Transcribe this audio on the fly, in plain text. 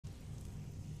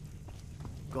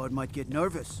God might get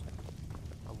nervous.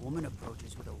 A woman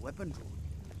approaches with a weapon drawn.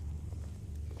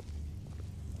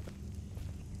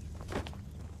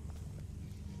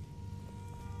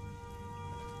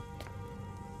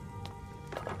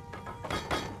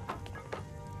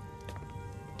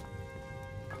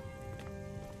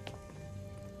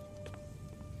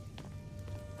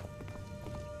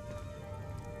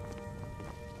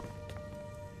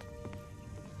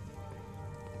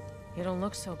 You don't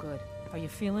look so good. Are you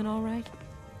feeling all right?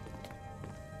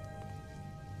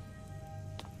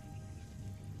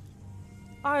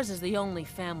 Ours is the only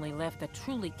family left that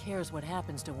truly cares what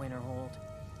happens to Winterhold.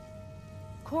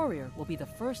 Courier will be the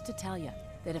first to tell you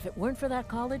that if it weren't for that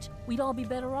college, we'd all be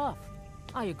better off.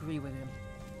 I agree with him.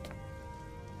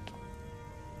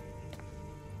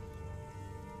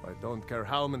 I don't care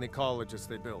how many colleges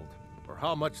they build, or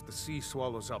how much the sea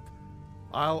swallows up.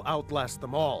 I'll outlast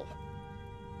them all.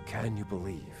 Can you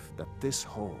believe that this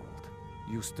hold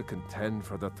used to contend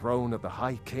for the throne of the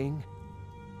High King?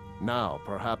 Now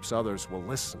perhaps others will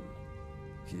listen.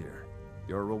 Here,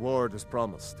 your reward is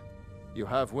promised. You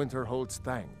have Winterhold's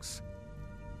thanks.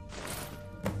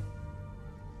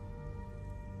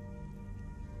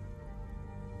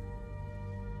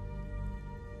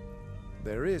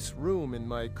 There is room in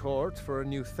my court for a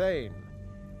new Thane.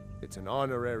 It's an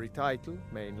honorary title,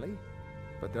 mainly,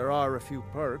 but there are a few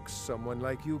perks someone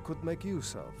like you could make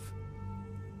use of.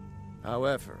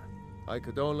 However, I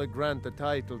could only grant the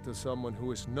title to someone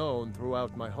who is known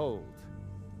throughout my hold.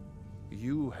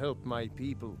 You help my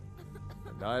people,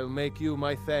 and I'll make you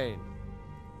my Thane.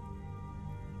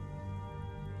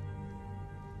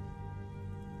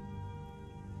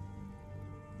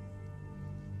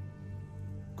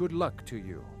 Good luck to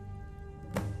you.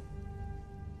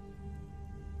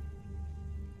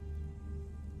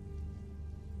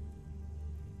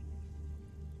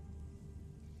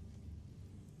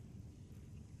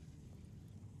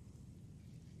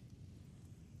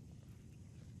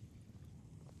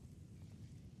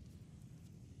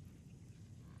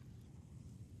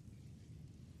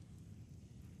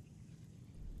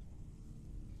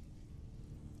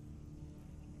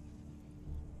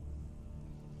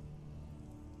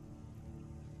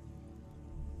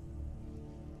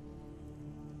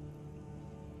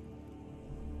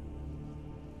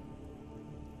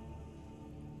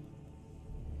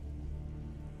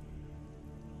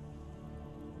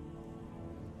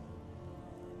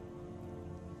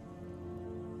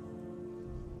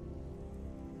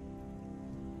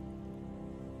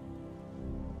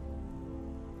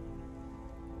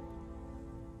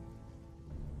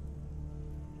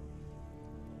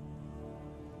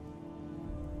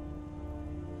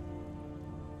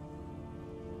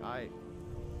 Aye.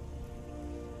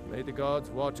 May the gods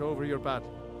watch over your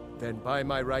battle. Then by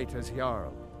my right as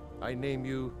Jarl, I name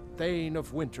you Thane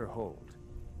of Winterhold.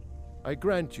 I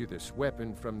grant you this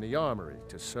weapon from the armory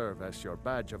to serve as your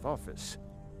badge of office.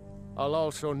 I'll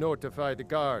also notify the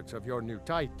guards of your new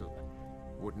title.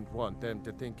 Wouldn't want them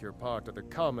to think you're part of the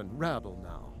common rabble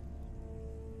now.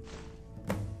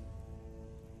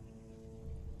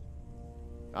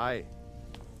 Aye.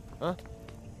 Huh?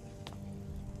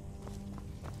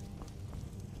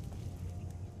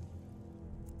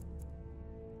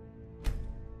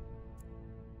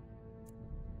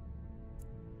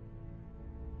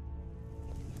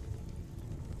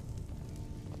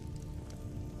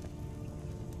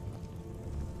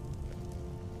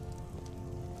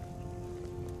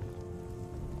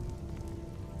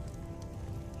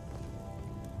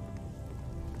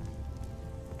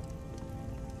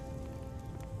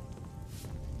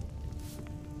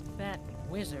 That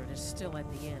wizard is still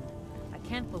at the inn. I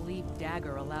can't believe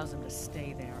Dagger allows him to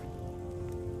stay there.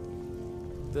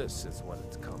 This is what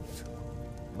it's come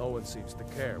to. No one seems to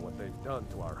care what they've done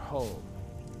to our home.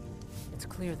 It's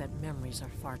clear that memories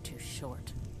are far too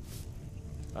short.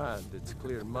 And it's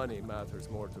clear money matters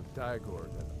more to Dagor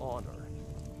than honor.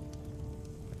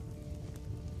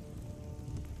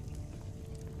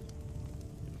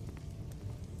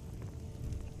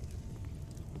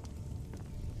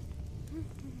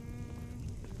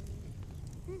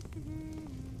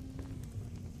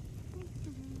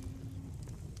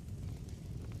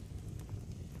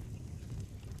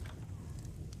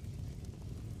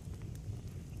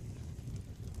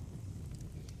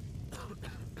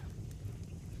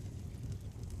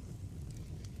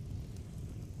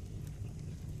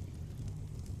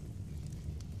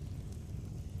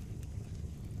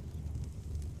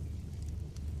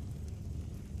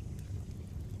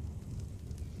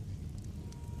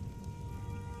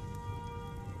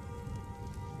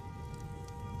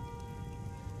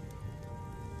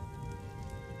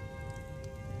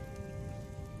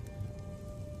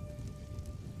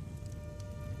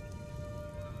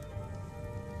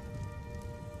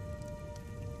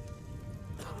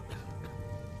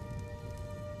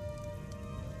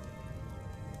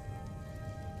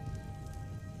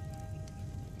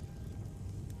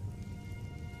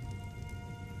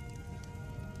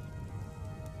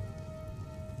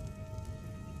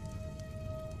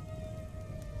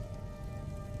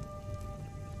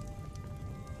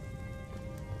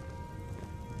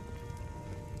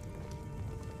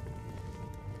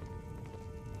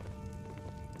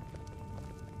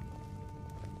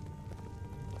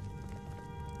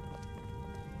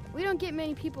 We don't get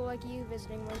many people like you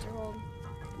visiting Winterhold.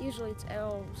 Usually it's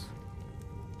elves.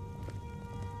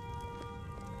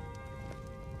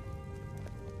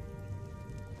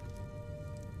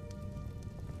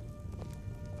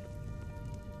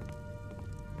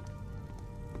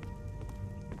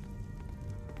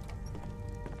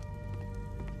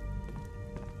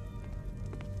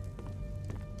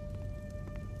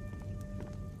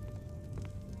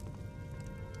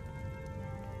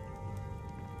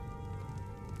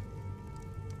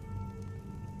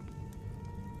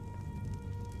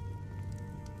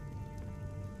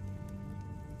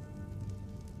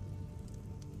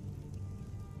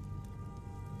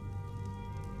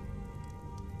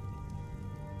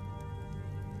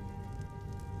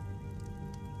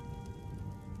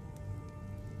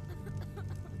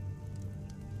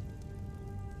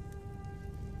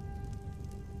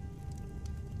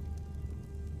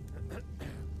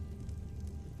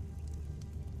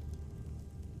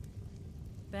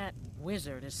 That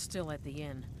wizard is still at the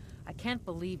inn. I can't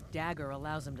believe Dagger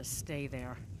allows him to stay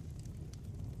there.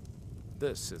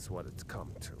 This is what it's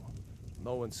come to.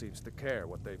 No one seems to care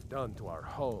what they've done to our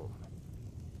home.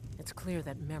 It's clear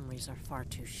that memories are far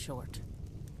too short.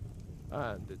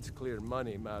 And it's clear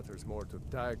money matters more to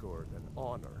Dagor than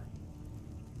honor.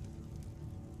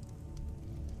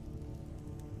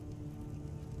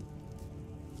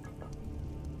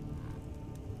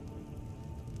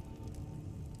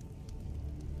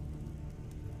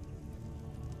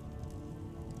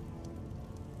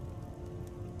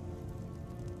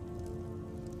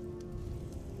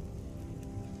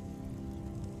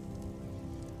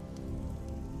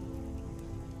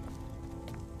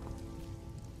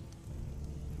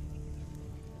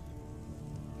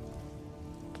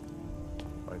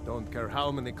 I don't care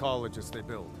how many colleges they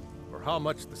build, or how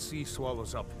much the sea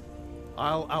swallows up.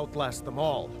 I'll outlast them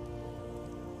all.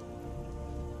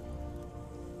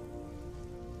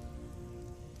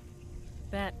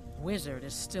 That wizard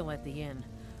is still at the inn.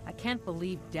 I can't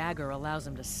believe Dagger allows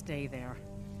him to stay there.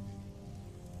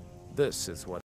 This is what